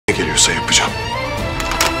gerekiyorsa yapacağım.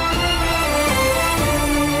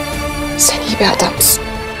 Sen iyi bir adamsın.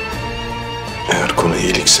 Eğer konu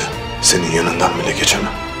iyilikse senin yanından bile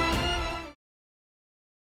geçemem.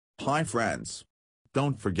 Hi friends.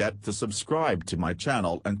 Don't forget to subscribe to my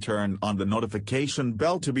channel and turn on the notification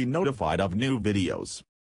bell to be notified of new videos.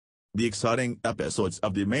 The exciting episodes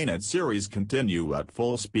of the Emanet series continue at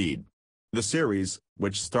full speed. The series,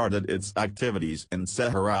 which started its activities in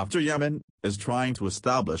Seher after Yaman, is trying to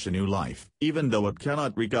establish a new life, even though it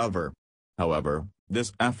cannot recover. However,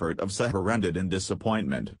 this effort of Seher ended in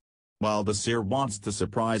disappointment. While the seer wants to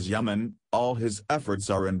surprise Yaman, all his efforts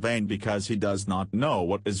are in vain because he does not know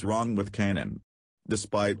what is wrong with Canaan.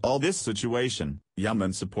 Despite all this situation,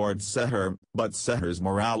 Yaman supports Seher, but Seher's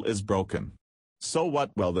morale is broken. So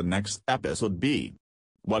what will the next episode be?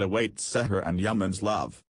 What awaits Seher and Yaman's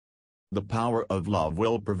love? The power of love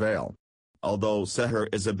will prevail. Although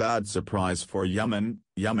Seher is a bad surprise for Yaman,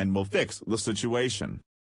 Yaman will fix the situation.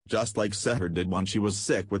 Just like Seher did when she was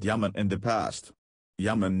sick with Yaman in the past.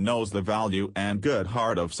 Yaman knows the value and good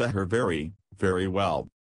heart of Seher very, very well.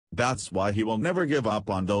 That's why he will never give up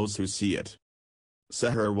on those who see it.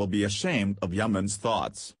 Seher will be ashamed of Yaman's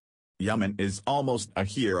thoughts. Yaman is almost a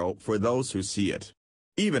hero for those who see it.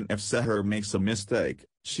 Even if Seher makes a mistake,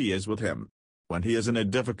 she is with him. When he is in a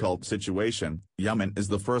difficult situation, Yaman is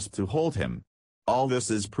the first to hold him. All this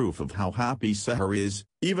is proof of how happy Seher is,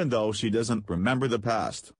 even though she doesn't remember the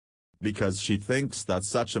past. Because she thinks that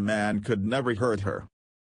such a man could never hurt her.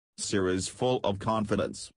 Seher is full of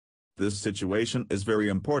confidence. This situation is very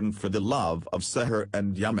important for the love of Seher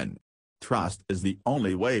and Yaman. Trust is the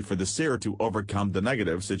only way for the seer to overcome the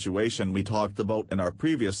negative situation we talked about in our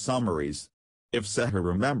previous summaries. If Seher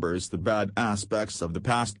remembers the bad aspects of the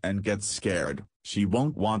past and gets scared, she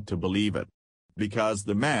won't want to believe it. Because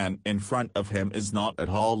the man in front of him is not at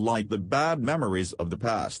all like the bad memories of the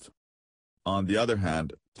past. On the other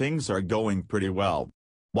hand, things are going pretty well.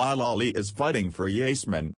 While Ali is fighting for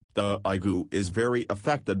Yaman, the Igu is very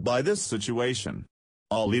affected by this situation.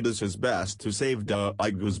 Ali does his best to save the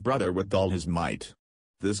Igu's brother with all his might.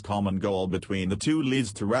 This common goal between the two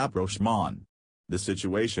leads to rapprochement. The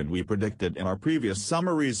situation we predicted in our previous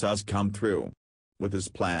summaries has come true. With his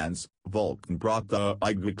plans, Vulcan brought the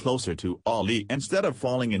Igu closer to Ali instead of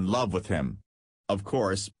falling in love with him. Of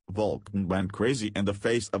course, Vulcan went crazy in the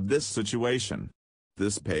face of this situation.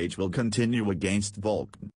 This page will continue against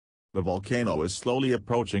Vulcan. The volcano is slowly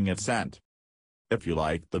approaching its end. If you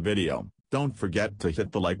liked the video, don't forget to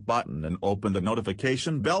hit the like button and open the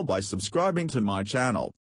notification bell by subscribing to my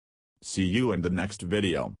channel. See you in the next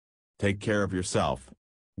video. Take care of yourself.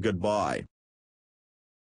 Goodbye.